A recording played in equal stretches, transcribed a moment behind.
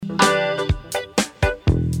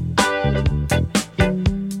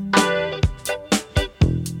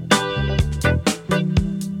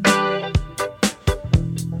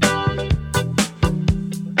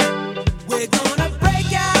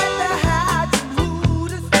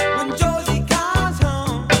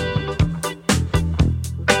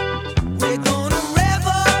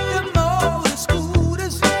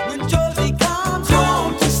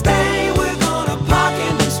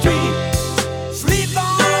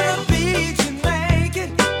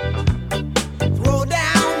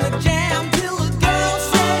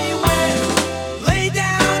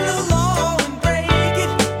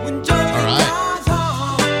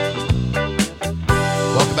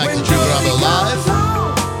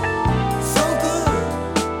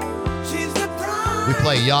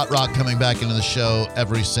play yacht rock coming back into the show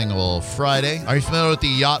every single Friday. Are you familiar with the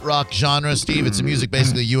yacht rock genre, Steve? It's a music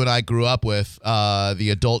basically you and I grew up with, the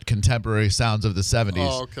adult contemporary sounds of the 70s.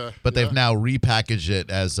 Oh, okay. But they've now repackaged it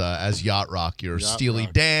as yacht rock. Your Yacht Steely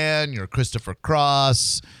rock. Dan, your Christopher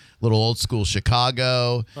Cross, little old school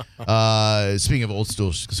Chicago. Speaking of old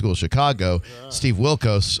school Chicago, Steve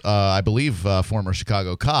Wilkos, I believe former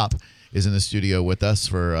Chicago cop, is in the studio with us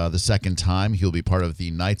for the second time. He'll be part of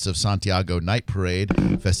the Knights of Santiago Night Parade.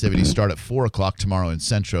 Festivities start at 4 o'clock tomorrow in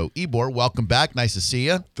Centro. Ybor, welcome back. Nice to see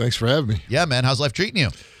you. Thanks for having me. Yeah, man. How's life treating you?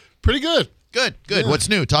 Pretty good. Good. Yeah. What's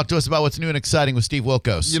new? Talk to us about what's new and exciting with Steve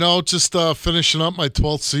Wilkos. You know, just finishing up my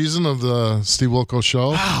 12th season of the Steve Wilkos Show.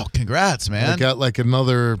 Wow, congrats, man. I got like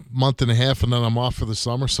another month and a half, and then I'm off for the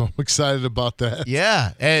summer, so I'm excited about that.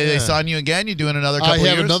 Yeah. Hey, they signed you again? You doing another couple I years?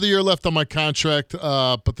 have another year left on my contract,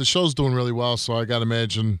 but the show's doing really well, so I got to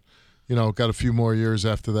imagine, got a few more years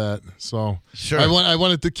after that. So Sure. I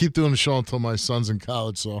wanted to keep doing the show until my son's in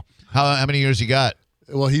college. So How many years you got?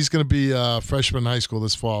 well, he's going to be a freshman in high school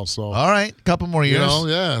this fall. So All right. Couple more years.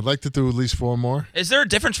 I'd like to do at least 4 more. Is there a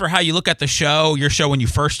difference for how you look at the show, your show when you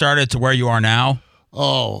first started to where you are now?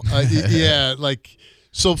 Oh, yeah.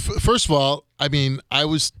 So first of all, I mean, I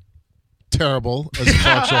was terrible as a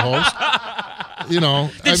talk show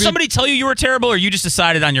host. Did somebody tell you were terrible, or you just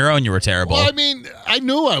decided on your own you were terrible? Well, I mean, I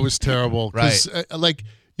knew I was terrible. 'Cause,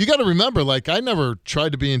 you got to remember, I never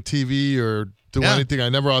tried to be in TV or do anything. I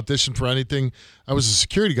never auditioned for anything. I was a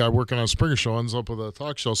security guard working on a Springer show, ends up with a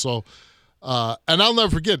talk show. So, and I'll never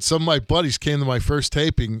forget, some of my buddies came to my first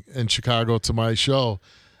taping in Chicago to my show,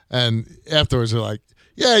 and afterwards they're like,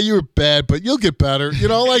 yeah, you were bad, but you'll get better. They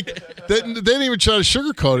didn't even try to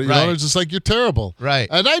sugarcoat it. Right. It's just like, you're terrible. Right.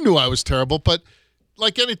 And I knew I was terrible, but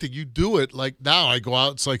like anything, you do it. Like now I go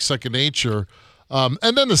out, it's like second nature.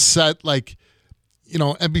 And then the set,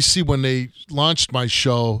 NBC, when they launched my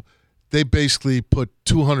show, they basically put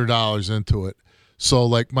 $200 into it.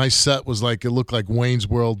 So my set was it looked like Wayne's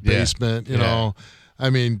World basement, you know. I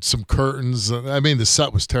mean, some curtains. I mean, the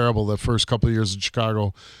set was terrible the first couple of years in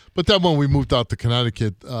Chicago. But then when we moved out to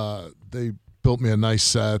Connecticut, they built me a nice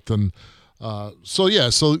set. And so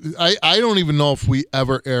I don't even know if we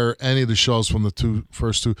ever air any of the shows from the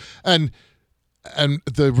first two. And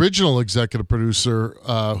the original executive producer,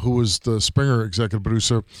 who was the Springer executive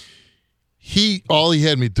producer, all he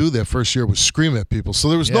had me do that first year was scream at people. So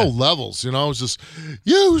there was no levels, It was just,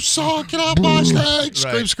 you suck, get off my stage,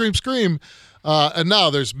 scream, scream, scream. And now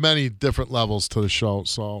there's many different levels to the show.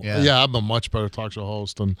 So, I'm a much better talk show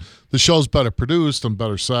host. And the show's better produced and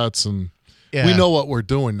better sets. And we know what we're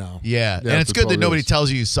doing now. Yeah, and it's good that nobody tells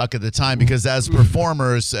you suck at the time, because as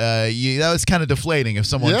performers, that was kind of deflating if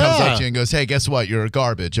someone comes up to you and goes, hey, guess what? You're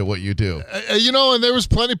garbage at what you do. And there was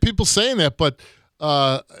plenty of people saying that. But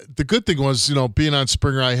the good thing was, being on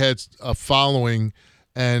Springer, I had a following,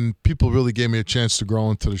 and people really gave me a chance to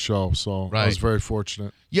grow into the show. So I was very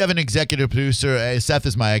fortunate. You have an executive producer. Seth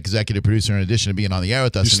is my executive producer, in addition to being on the air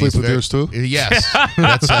with us. You sleep with yours too? Yes,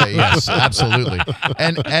 yes, absolutely.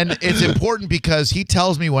 And it's important because he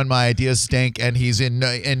tells me when my ideas stink, and he's in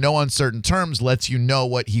no uncertain terms lets you know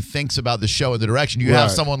what he thinks about the show and the direction. You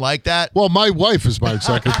have someone like that? Well, my wife is my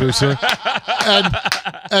executive producer,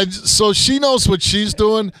 and so she knows what she's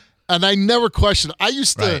doing, and I never question. I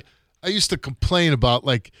used to complain about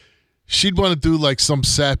she'd want to do some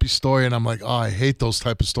sappy story, and I'm like, oh, I hate those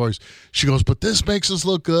type of stories. She goes, but this makes us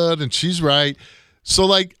look good, and she's right.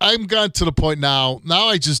 So I'm gone to the point now. Now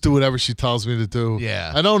I just do whatever she tells me to do.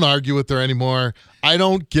 Yeah. I don't argue with her anymore. I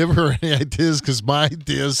don't give her any ideas because my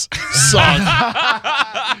ideas suck.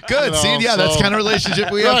 Good. See, that's the kind of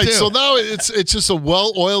relationship we have too. So now it's just a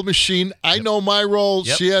well-oiled machine. I know my role.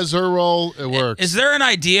 She has her role. It works. Is there an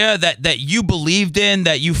idea that you believed in,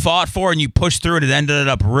 that you fought for, and you pushed through, and it ended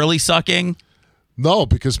up really sucking? No,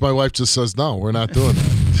 because my wife just says, no, we're not doing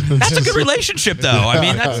it. That's a good relationship, though. I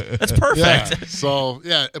mean, that's perfect. Yeah. So,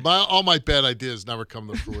 all my bad ideas never come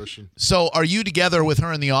to fruition. So are you together with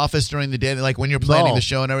her in the office during the day, when you're planning the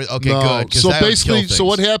show and everything? Okay, good. So basically,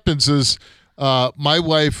 what happens is my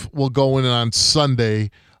wife will go in on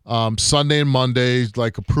Sunday and Monday,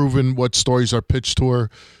 approving what stories are pitched to her.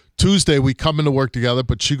 Tuesday, we come into work together,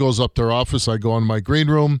 but she goes up to her office. I go in my green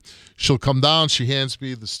room. She'll come down. She hands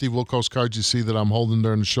me the Steve Wilkos cards you see that I'm holding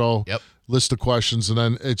during the show. Yep. List of questions, and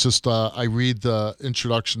then it's just I read the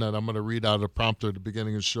introduction that I'm going to read out of the prompter at the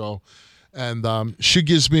beginning of the show. And she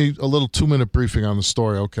gives me a little 2-minute briefing on the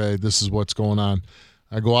story. Okay, this is what's going on.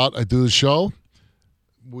 I go out. I do the show.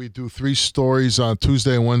 We do 3 stories on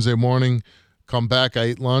Tuesday and Wednesday morning. Come back. I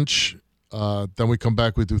eat lunch. Then we come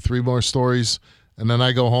back. We do 3 more stories. And then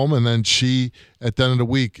I go home, and then she, at the end of the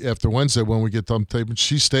week, after Wednesday, when we get done taping,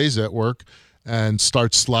 she stays at work and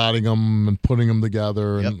starts slotting them and putting them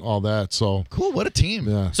together and all that. So Cool. What a team.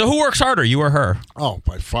 yeah. So who works harder, you or her? Oh,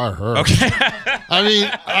 by far her. Okay. I mean,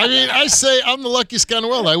 I say I'm the luckiest guy in the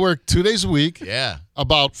world. I work 2 days a week, Yeah.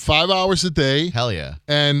 about 5 hours a day. Hell yeah.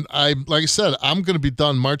 And like I said, I'm going to be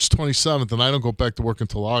done March 27th, and I don't go back to work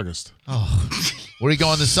until August. Where are you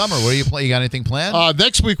going this summer? Where are you playing? You got anything planned?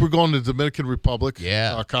 Next week, we're going to the Dominican Republic.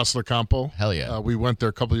 Yeah. Casa de Campo. Hell yeah. We went there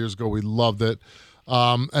a couple of years ago. We loved it.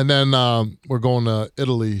 And then we're going to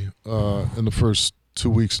Italy in the first 2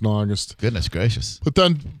 weeks in August. Goodness gracious. But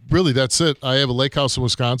then, really, that's it. I have a lake house in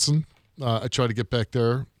Wisconsin. I try to get back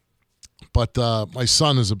there. But my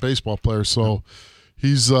son is a baseball player, so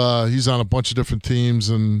he's on a bunch of different teams,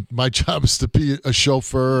 and my job is to be a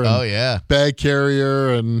chauffeur and bag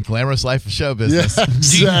carrier and Glamorous life of show business. Yeah,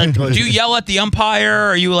 exactly. Do you yell at the umpire?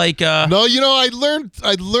 Are you like No, I learned,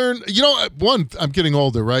 one, I'm getting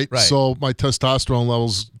older, right? So my testosterone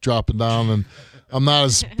level's dropping down, and I'm not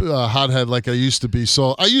as hothead like I used to be.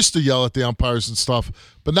 So I used to yell at the umpires and stuff,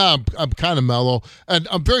 but now I'm kind of mellow. And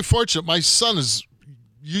I'm very fortunate. My son is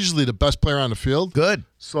usually the best player on the field. Good.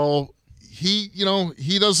 So he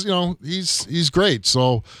does, he's great.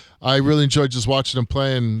 So I really enjoy just watching him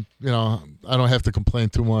play, and, I don't have to complain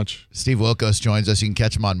too much. Steve Wilkos joins us. You can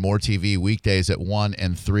catch him on More TV weekdays at 1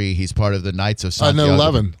 and 3. He's part of the Knights of Santiago.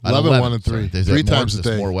 11, 1 and 3. Sorry, 3 times a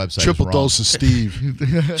day. More websites Triple wrong. dose of Steve.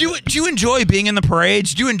 do you enjoy being in the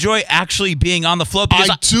parades? Do you enjoy actually being on the float? Because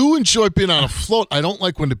I do enjoy being on a float. I don't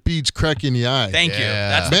like when the beads crack in the eye. Thank you. Yeah.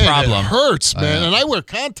 That's Man, the problem. it hurts, man. And I wear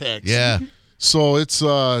contacts. Yeah. So it's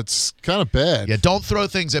kind of bad. Yeah, don't throw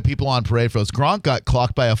things at people on parade floats. Gronk got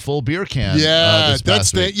clocked by a full beer can. Yeah, this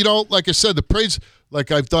past week. like I said, the parades,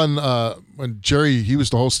 like I've done when Jerry, he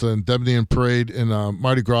was the host of the Indemnity Parade in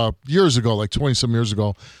Mardi Gras years ago, like 20-some years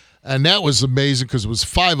ago. And that was amazing because it was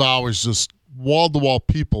 5 hours just wall-to-wall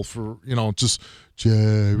people for, just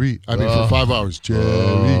Jerry. I mean, for 5 hours,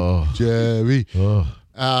 Jerry.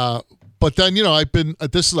 But then, I've been,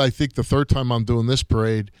 this is, I think, the third time I'm doing this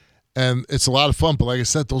parade. And it's a lot of fun, but like I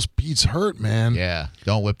said, those beats hurt, man. Yeah,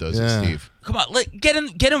 don't whip those at Steve. Come on,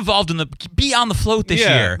 get involved be on the float this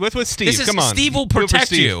year. with Steve. Come on, Steve will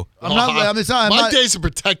protect you. I'm not. Days of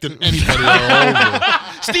protecting anybody are over.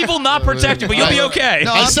 Steve will not protect you, but you'll be okay.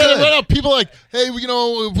 No, I said it right up. People are like, hey,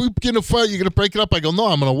 if we get in a fight, you're going to break it up. I go, no,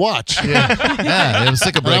 I'm going to watch. Yeah, I'm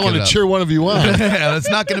sick of breaking I want it to up. cheer one of you on. Yeah, that's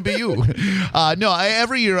not going to be you.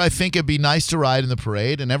 Every year I think it'd be nice to ride in the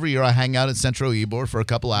parade, and every year I hang out at Centro Ybor for a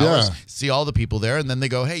couple hours, see all the people there, and then they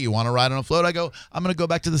go, hey, you want to ride on a float? I go, I'm going to go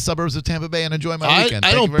back to the suburbs of Tampa Bay and enjoy my weekend.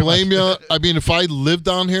 I don't blame you. I mean, if I lived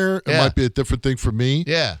down here, it might be a different thing for me.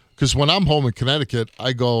 Yeah. Because when I'm home in Connecticut,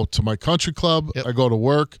 I go to my country club, I go to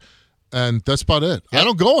work, and that's about it. I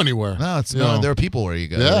don't go anywhere. No, there are people where you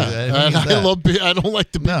go. Yeah, and I don't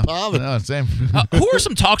like to be bothered. No, same. Who are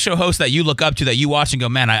some talk show hosts that you look up to that you watch and go,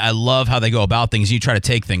 man, I love how they go about things, and you try to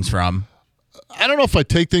take things from? I don't know if I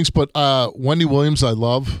take things, but Wendy Williams, I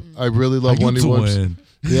love. I really love Wendy Williams.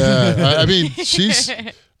 Yeah, I mean,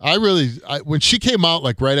 when she came out,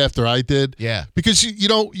 like right after I did. Yeah. Because,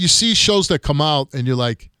 you see shows that come out and you're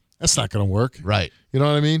like, that's not going to work. Right. You know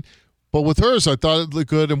what I mean? But with hers, I thought it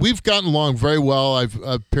looked good. And we've gotten along very well. I've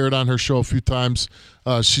appeared on her show a few times.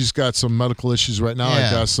 She's got some medical issues right now, I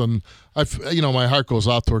guess. And, my heart goes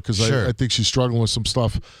out to her because I think she's struggling with some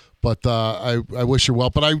stuff. But I wish her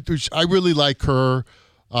well. But I really like her.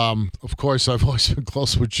 Of course, I've always been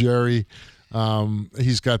close with Jerry.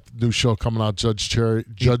 He's got the new show coming out, Judge Jerry.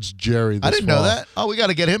 This I didn't know that. Oh, we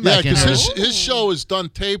got to get him back in. Yeah, because his show is done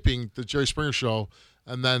taping, the Jerry Springer Show,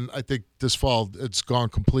 and then I think this fall it's gone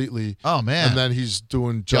completely. Oh man! And then he's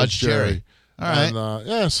doing Judge Jerry. All right.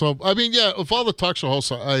 And, so I mean, of all the talk show hosts,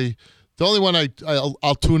 the only one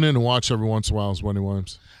I'll tune in and watch every once in a while is Wendy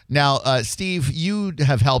Williams. Now, Steve, you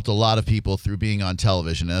have helped a lot of people through being on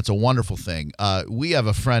television, and that's a wonderful thing. We have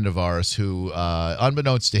a friend of ours who,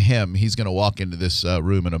 unbeknownst to him, he's going to walk into this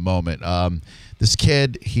room in a moment. This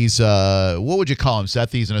kid, he's what would you call him,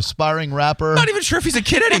 Seth? He's an aspiring rapper. I'm not even sure if he's a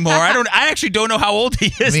kid anymore. I actually don't know how old he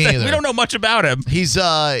is. Me either. We don't know much about him. He's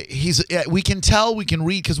we can tell, we can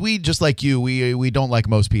read, because we, just like you, we don't like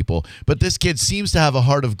most people. But this kid seems to have a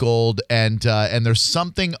heart of gold, and there's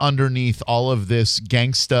something underneath all of this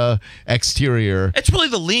gangsta exterior. It's really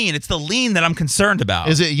the lean. It's the lean that I'm concerned about.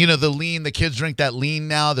 Is it, the lean? The kids drink that lean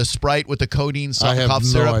now, the Sprite with the codeine I have cough no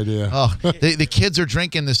syrup. idea. Oh, the kids are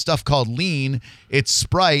drinking this stuff called lean. It's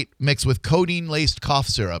Sprite mixed with codeine-laced cough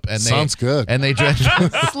syrup. And Sounds good. And they drink.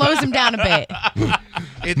 Slows him down a bit.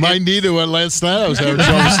 Might need it last night. I was having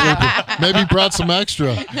trouble sleeping. Maybe brought some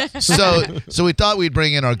extra. So we thought we'd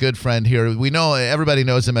bring in our good friend here. We know everybody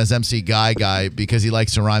knows him as MC Guy because he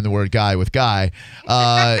likes to rhyme the word guy with guy.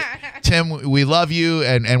 Tim, we love you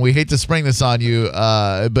and we hate to spring this on you,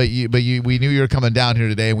 but we knew you were coming down here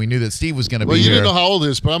today, and we knew that Steve was going to be here. Well, you didn't know how old he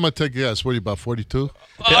is, but I'm going to take a guess. What are you, about 42?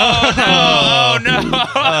 Oh,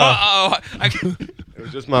 no. It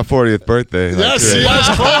was just my 40th birthday. Yes, see, that's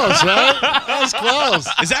close, right? That's close.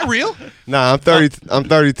 Is that real? Nah, I'm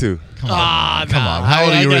 32. Come on. How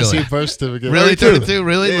old are you I really? see birth certificate. Really 32?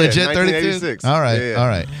 Really? Yeah, Legit 32? 1986. All right. Yeah. All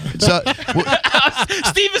right. So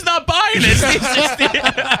Steve is not buying it.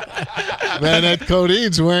 Man, that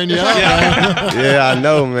codeine's wearing you out, man. Yeah, I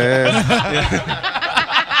know, man.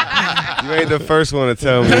 You ain't the first one to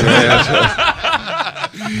tell me, man.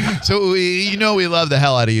 So we love the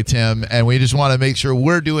hell out of you, Tim, and we just want to make sure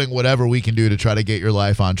we're doing whatever we can do to try to get your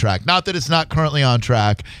life on track. Not that it's not currently on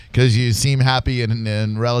track, because you seem happy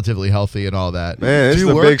and relatively healthy and all that. Man, it's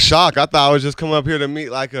a big shock. I thought I was just come up here to meet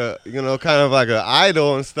like kind of like an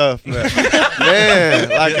idol and stuff. Man,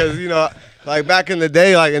 cause like back in the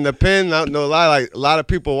day, like in the pen, no lie, like a lot of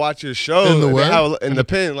people watch your show. In the where? In the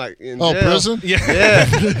pen, like in jail. Prison? Yeah.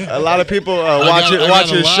 A lot of people watch your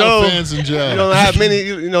show. Fans in jail. You don't have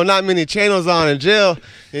many, not many channels on in jail.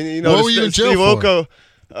 And what were you in jail Steve for?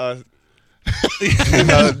 Wilkos,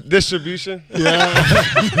 distribution. Yeah.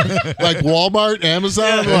 Like Walmart,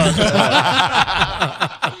 Amazon.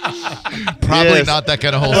 Probably not that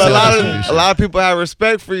kind of wholesale a lot of people have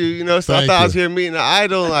respect for you, so I thought I was you. here meeting an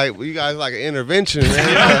idol, like you guys like an intervention,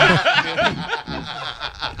 man.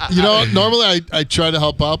 Normally I try to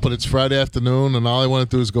help out, but it's Friday afternoon, and all I want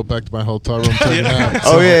to do is go back to my hotel room, take a nap.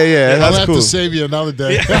 Oh yeah, I'll that's have cool. to save you another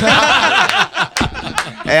day.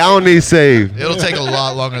 Hey, I don't need save. It'll take a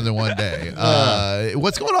lot longer than one day.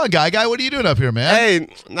 What's going on, Guy? What are you doing up here, man? Hey,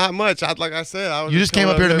 not much. Like I said, I was You just came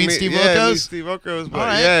up here to meet Steve Wilkos? Yeah, meet Steve Wilkos. But All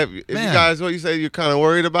right. yeah, if you Man. guys, what you say, you're kind of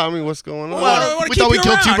worried about me. What's going on? Well, We thought we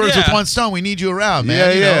killed two birds with one stone. We need you around,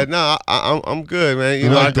 man. Yeah. No, I'm good,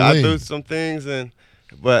 man. I like the I lean. do some things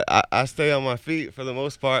but I stay on my feet for the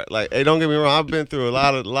most part. Like, hey, don't get me wrong. I've been through a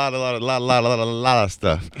lot of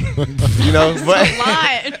stuff. But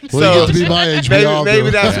Well, you get to be my age.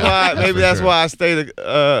 maybe that's why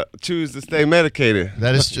I choose to stay medicated.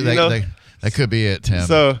 That is true. That could be it, Tim.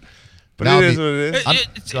 So, but Now it is be- what it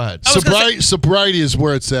is. Go ahead. Sobriety is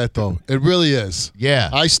where it's at, though. It really is.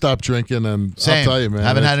 Yeah. I stopped drinking, and Same. I'll tell you, man.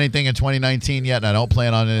 Haven't had anything in 2019 yet, and I don't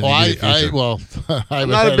plan on it in the immediate future. I haven't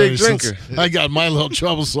not a had big any since drinker. I got my little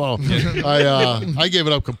trouble, so I gave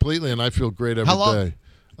it up completely, and I feel great every day. How long?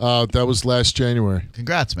 That was last January.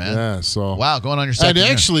 Congrats, man. Yeah, so Wow, going on your second and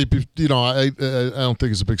year. actually, I don't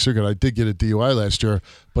think it's a big secret. I did get a DUI last year,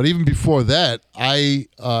 but even before that, I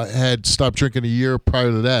had stopped drinking a year prior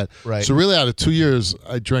to that. Right. So really, out of 2 years,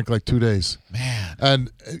 I drank like 2 days. Man. And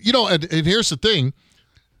and here's the thing.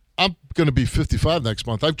 I'm going to be 55 next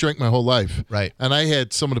month. I've drank my whole life. Right. And I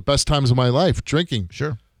had some of the best times of my life drinking.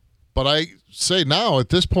 Sure. But I say now, at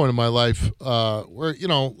this point in my life, where,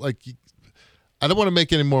 I don't want to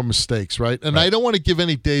make any more mistakes, right? And I don't want to give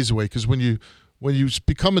any days away, because when you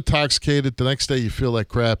become intoxicated, the next day you feel like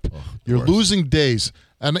crap. You're losing days.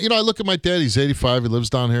 And, I look at my dad. He's 85. He lives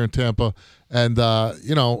down here in Tampa. And,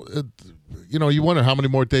 you wonder how many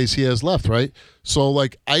more days he has left, right? So,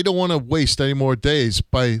 I don't want to waste any more days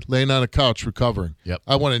by laying on a couch recovering. Yep.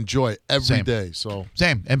 I want to enjoy every Same. day. So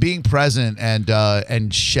Same. And being present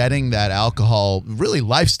and shedding that alcohol, really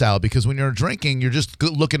lifestyle, because when you're drinking, you're just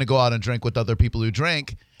looking to go out and drink with other people who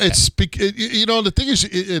drink. the thing is,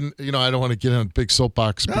 I don't want to get on a big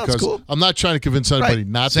soapbox No, it's because cool. I'm not trying to convince anybody Right.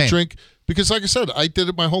 not Same. to drink, because like I said, I did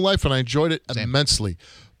it my whole life and I enjoyed it Same. immensely.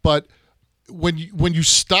 But when you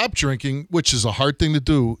stop drinking, which is a hard thing to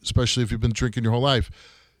do, especially if you've been drinking your whole life,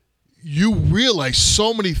 you realize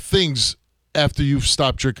so many things after you've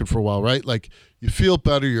stopped drinking for a while, right? Like, you feel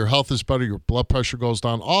better, your health is better, your blood pressure goes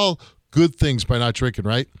down, all good things by not drinking,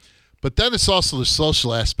 right? But then it's also the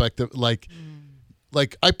social aspect of like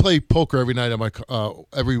I play poker every night at my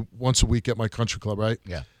every once a week at my country club, right?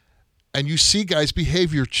 Yeah. And you see guys'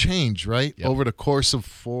 behavior change, right? Yep. Over the course of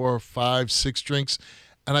 4, 5, 6 drinks.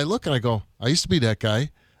 And I look and I go, I used to be that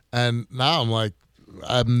guy. And now I'm like,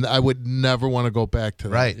 I would never want to go back to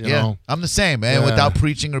that. Right. You Yeah. know? I'm the same, man. Yeah. Without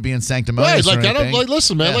preaching or being sanctimonious. Right. or Like, I don't, anything.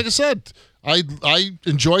 listen, man, Yeah. like I said, I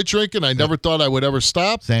enjoy drinking. I never thought I would ever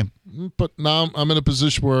stop. Same. But now I'm in a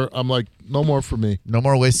position where I'm like, No more for me. No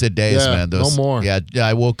more wasted days, Yeah, man. no more. Yeah,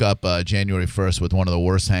 I woke up January 1st with one of the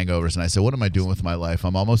worst hangovers, and I said, what am I doing with my life?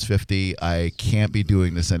 I'm almost 50. I can't be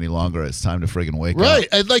doing this any longer. It's time to friggin' wake up. Right.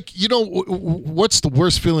 And like, what's the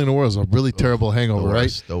worst feeling in the world? Is a really terrible hangover,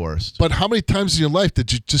 right? The worst. But how many times in your life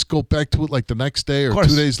did you just go back to it like the next day or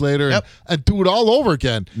 2 days later and do it all over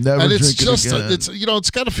again? Never and it's drink it just, again.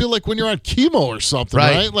 it's got to feel like when you're on chemo or something,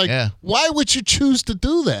 right? Like, why would you choose to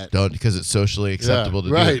do that? Don't, because it's socially acceptable to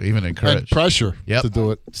do it, even encouraged. And pressure to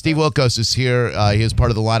do it. Steve Wilkos is here. He is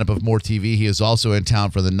part of the lineup of More TV. He is also in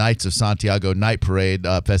town for the Knights of Santiago Night Parade.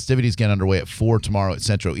 Festivities get underway at 4 tomorrow at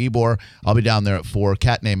Centro Ybor. I'll be down there at 4.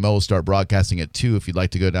 Cat named Mo will start broadcasting at 2 if you'd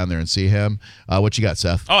like to go down there and see him. What you got,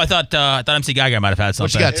 Seth? Oh, I thought MC Gaga might have had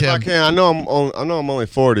something. What you got, Tim? If I can, I know I'm only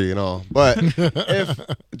 40 and all, but if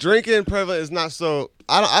drinking prevalent is not so,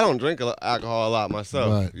 I don't drink alcohol a lot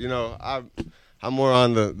myself. Right. I'm more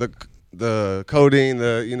on the codeine,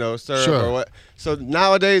 syrup or what. So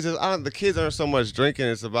nowadays, the kids aren't so much drinking.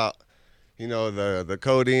 It's about, the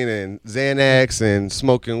codeine and Xanax and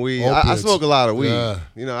smoking weed. I smoke a lot of weed. Yeah.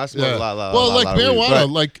 I smoke a lot. Well, like marijuana,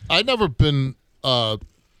 weed, like I never been a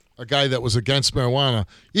guy that was against marijuana.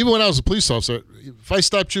 Even when I was a police officer, if I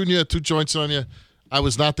stopped shooting you, had 2 joints on you, I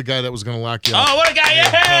was not the guy that was going to lock you up. Oh, what a guy!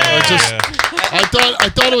 Yeah! I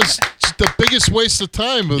thought it was the biggest waste of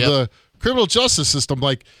time of the criminal justice system.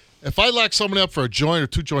 Like, if I lock somebody up for a joint or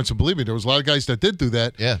 2 joints, and believe me, there was a lot of guys that did do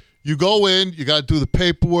that. Yeah. You go in, you got to do the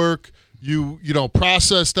paperwork, you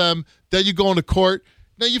process them, then you go into court.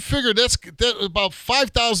 Now you figure that's about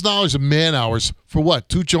 $5,000 in man hours for what?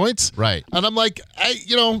 2 joints? Right. And I'm like,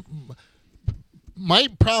 my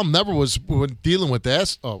problem never was when dealing with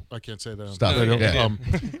that. Oh, I can't say that. Stop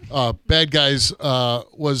it. Bad guys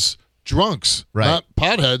was drunks, not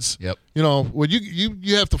potheads. Yep. When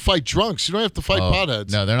you have to fight drunks, you don't have to fight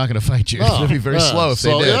potheads. No, they're not going to fight you. They'll be very slow if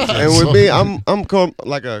they did. Yeah. And with me, I'm called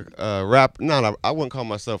like a rap. I wouldn't call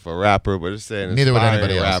myself a rapper, but just saying neither would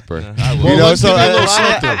anybody else. Rapper. Well,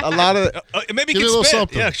 a lot of Maybe give you me a little can spit.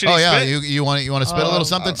 something. Yeah, should he spit? You want to spit a little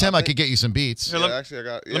something, Tim? I could get you some beats. Yeah, actually, I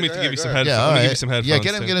got. Let me give you some ahead. headphones. Yeah, all Let me right. give you some headphones. Yeah,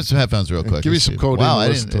 get him some headphones real quick. Give me some codeine. Wow, I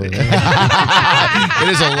listen didn't. to it. It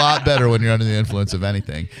is a lot better when you're under the influence of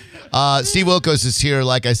anything. Steve Wilkos is here,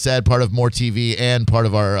 like I said, part of More TV and part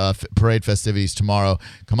of our parade festivities tomorrow.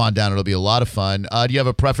 Come on down. It'll be a lot of fun. Do you have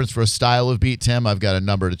a preference for a style of beat, Tim? I've got a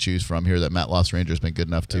number to choose from here that Matt Lost Ranger has been good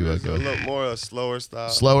enough to go. A little more a slower style.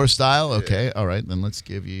 Slower style? Okay. Yeah. All right. Then let's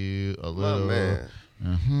give you a little. Man.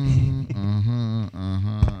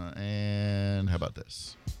 And how about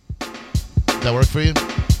this? Does that work for you?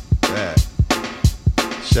 Yeah.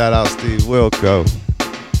 Shout out Steve Wilko.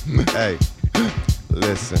 Hey.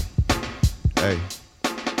 Listen. Hey.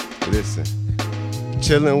 Listen.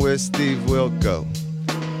 Chillin' with Steve Wilko.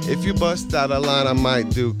 If you bust out a line, I might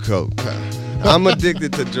do coke. I'm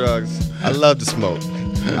addicted to drugs. I love to smoke.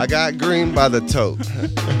 I got green by the tote.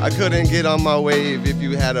 I couldn't get on my wave if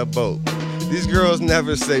you had a boat. These girls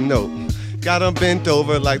never say no. Got them bent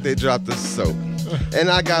over like they dropped the soap. And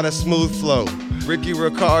I got a smooth flow. Ricky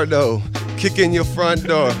Ricardo, kicking your front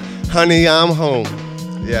door. Honey, I'm home.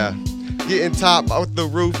 Yeah. Getting top out the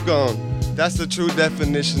roof gone. That's the true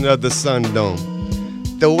definition of the sun dome.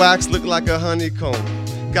 The wax look like a honeycomb.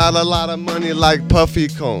 Got a lot of money like puffy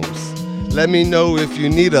combs. Let me know if you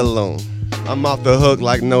need a loan. I'm off the hook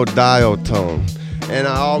like no dial tone. And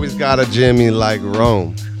I always got a Jimmy like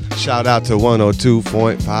Rome. Shout out to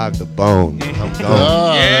 102.5 The Bone. I'm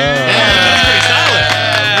gone. That's pretty solid.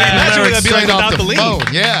 Imagine what that'd be like without the lead. Phone.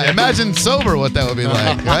 Yeah, imagine sober what that would be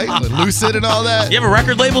like, right? Lucid and all that. You have a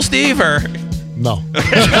record label, Steve, or? No.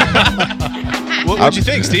 What'd you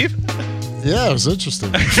think, Steve? Yeah, it was interesting.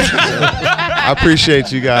 I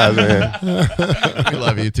appreciate you guys, man. We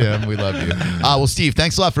love you, Tim. We love you. Well, Steve,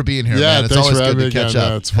 thanks a lot for being here, man. It's thanks always for good having to me catch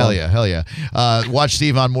again, up. it's fun. Hell yeah. Watch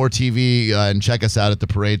Steve on More TV and check us out at the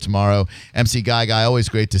parade tomorrow. MC Guy, always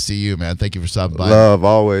great to see you, man. Thank you for stopping by. Love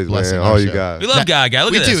always, Blessing man. our All you show. guys. We love Gaga.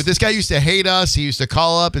 Look at We do. this. This guy used to hate us. He used to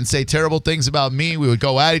call up and say terrible things about me. We would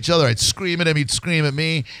go at each other. I'd scream at him. He'd scream at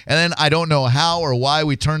me. And then I don't know how or why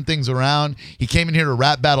we turned things around. He came in here to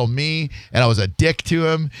rap battle me, and I was a dick to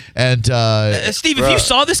him. And Steve, if you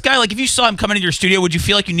saw this guy, like if you saw him coming into your studio, would you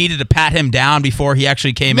feel like you needed to pat him down before he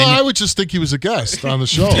actually came in? No, I would just think he was a guest on the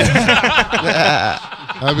show.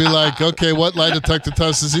 I'd be like, okay, what lie detector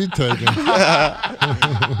test is he taking?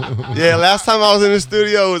 Yeah, last time I was in the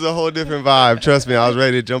studio, it was a whole different vibe. Trust me, I was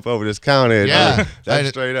ready to jump over this counter. Yeah. That's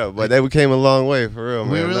straight up. But they came a long way, for real,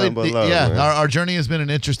 man. we really, Nothing but love, man. our journey has been an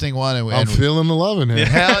interesting one. And I'm feeling the love in here.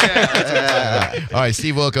 Hell yeah. All right,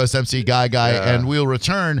 Steve Wilkos, MC Guy, Yeah. and we'll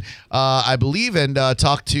return. I believe, and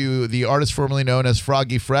talk to the artist formerly known as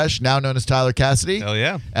Froggy Fresh, now known as Tyler Cassidy. Hell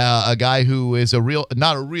yeah. A guy who is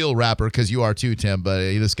not a real rapper, because you are too, Tim, but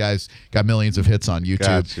this guy's got millions of hits on YouTube.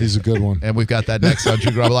 Gotcha. He's a good one. And we've got that next on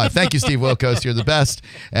Drew Garabo Live. Thank you, Steve Wilkos. You're the best.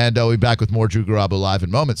 And we'll be back with more Drew Garabo Live in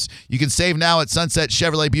moments. You can save now at Sunset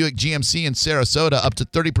Chevrolet Buick GMC in Sarasota, up to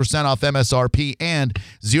 30% off MSRP and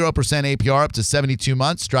 0% APR up to 72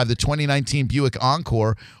 months. Drive the 2019 Buick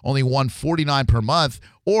Encore, only $149 per month.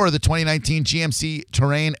 Or the 2019 GMC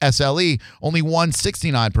Terrain SLE, only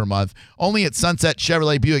 $169 per month. Only at Sunset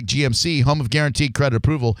Chevrolet Buick GMC, home of guaranteed credit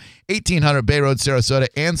approval, 1800 Bay Road, Sarasota,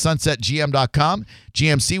 and sunsetgm.com.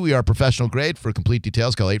 GMC, we are professional grade. For complete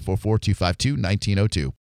details, call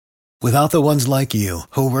 844-252-1902. Without the ones like you,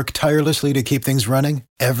 who work tirelessly to keep things running,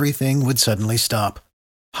 everything would suddenly stop.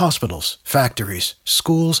 Hospitals, factories,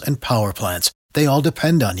 schools, and power plants, they all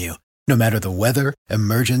depend on you. No matter the weather,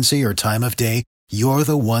 emergency, or time of day, you're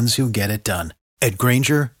the ones who get it done. At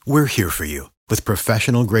Grainger, we're here for you with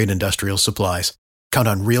professional-grade industrial supplies. Count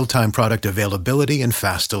on real-time product availability and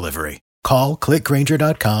fast delivery. Call, click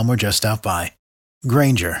Grainger.com, or just stop by.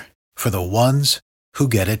 Grainger, for the ones who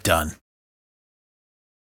get it done.